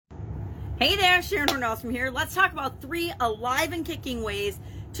Hey there, Sharon Hornell here. Let's talk about 3 alive and kicking ways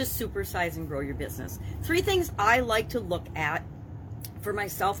to supersize and grow your business. 3 things I like to look at for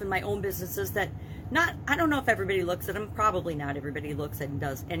myself and my own businesses that I don't know if everybody looks at them. Probably not everybody looks at and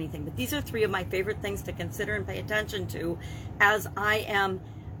does anything, but these are 3 of my favorite things to consider and pay attention to as I am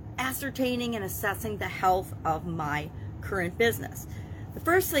ascertaining and assessing the health of my current business. The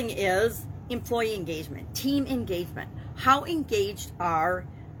first thing is employee engagement, team engagement. How engaged are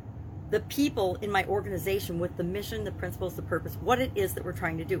the people in my organization with the mission, the principles, the purpose, what it is that we're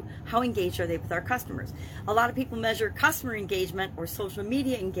trying to do? How engaged are they with our customers? A lot of people measure customer engagement or social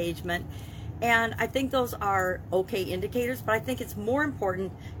media engagement, and I think those are okay indicators, but I think it's more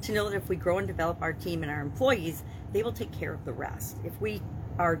important to know that if we grow and develop our team and our employees, they will take care of the rest. If we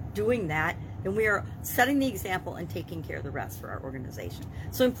are doing that, then we are setting the example and taking care of the rest for our organization.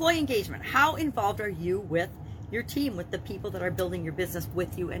 So employee engagement, how involved are you with your team, with the people that are building your business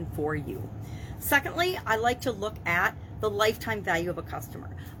with you and for you? Secondly, I like to look at the lifetime value of a customer.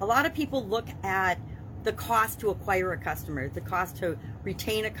 A lot of people look at the cost to acquire a customer, the cost to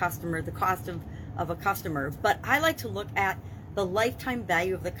retain a customer, the cost of a customer, but I like to look at the lifetime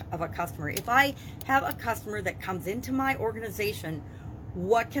value of a customer. If I have a customer that comes into my organization,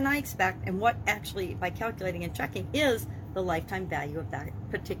 what can I expect, and what actually, by calculating and checking, is the lifetime value of that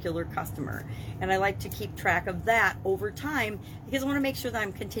particular customer? And I like to keep track of that over time because I want to make sure that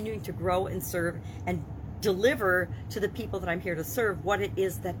I'm continuing to grow and serve and deliver to the people that I'm here to serve what it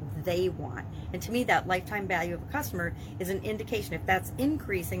is that they want. And to me, that lifetime value of a customer is an indication. If that's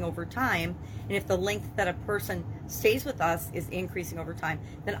increasing over time, and if the length that a person stays with us is increasing over time,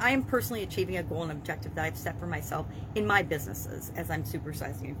 then I am personally achieving a goal and objective that I've set for myself in my businesses as I'm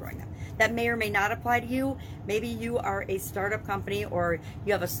supersizing and growing them. That may or may not apply to you. Maybe you are a startup company or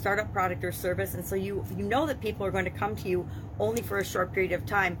you have a startup product or service, and so you know that people are going to come to you only for a short period of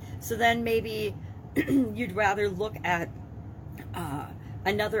time. So then maybe you'd rather look at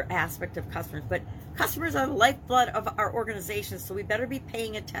another aspect of customers. But customers are the lifeblood of our organization, so we better be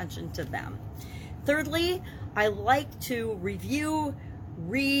paying attention to them. Thirdly, I like to review,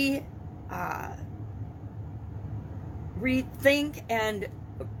 rethink, and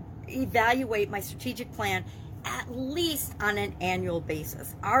evaluate my strategic plan at least on an annual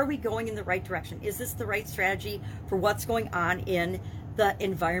basis. Are we going in the right direction? Is this the right strategy for what's going on in the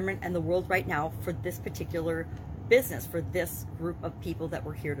environment and the world right now for this particular business, for this group of people that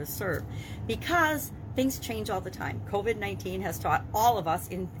we're here to serve? Because things change all the time. COVID-19 has taught all of us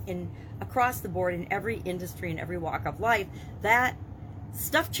in across the board, in every industry, in every walk of life, that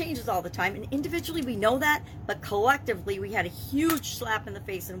stuff changes all the time. And individually we know that, but collectively we had a huge slap in the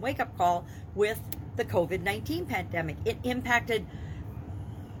face and wake-up call with the COVID-19 pandemic. It impacted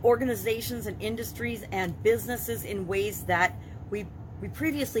organizations and industries and businesses in ways that we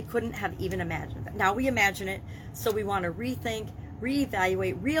previously couldn't have even imagined. Now we imagine it, so we want to rethink,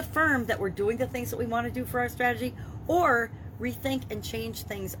 reevaluate, reaffirm that we're doing the things that we want to do for our strategy, or rethink and change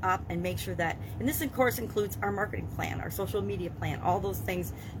things up and make sure that, and this of course includes our marketing plan, our social media plan, all those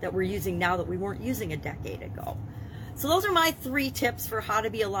things that we're using now that we weren't using a decade ago. So those are my 3 tips for how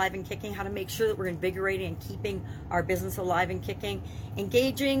to be alive and kicking, how to make sure that we're invigorating and keeping our business alive and kicking,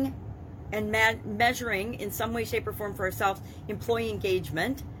 engaging and measuring in some way, shape, or form for ourselves employee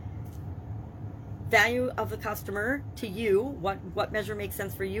engagement, value of the customer to you, what measure makes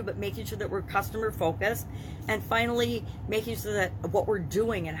sense for you, but making sure that we're customer focused, and finally making sure that what we're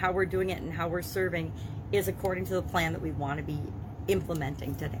doing and how we're doing it and how we're serving is according to the plan that we want to be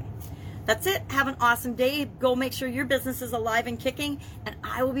implementing today. That's it. Have an awesome day. Go make sure your business is alive and kicking, and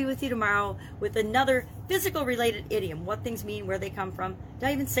I will be with you tomorrow with another physical related idiom. What things mean, where they come from. Did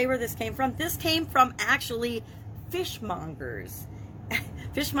I even say where this came from? This came from actually fishmongers.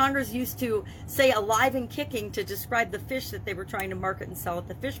 Fishmongers used to say alive and kicking to describe the fish that they were trying to market and sell at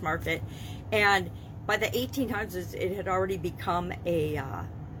the fish market. And by the 1800s, it had already become a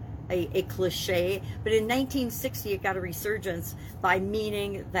cliche. But in 1960, it got a resurgence by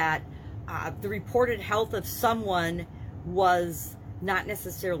meaning that the reported health of someone was not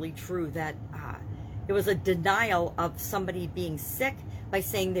necessarily true, that it was a denial of somebody being sick by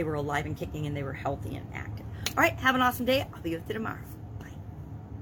saying they were alive and kicking and they were healthy and active. All right, have an awesome day. I'll be with you tomorrow.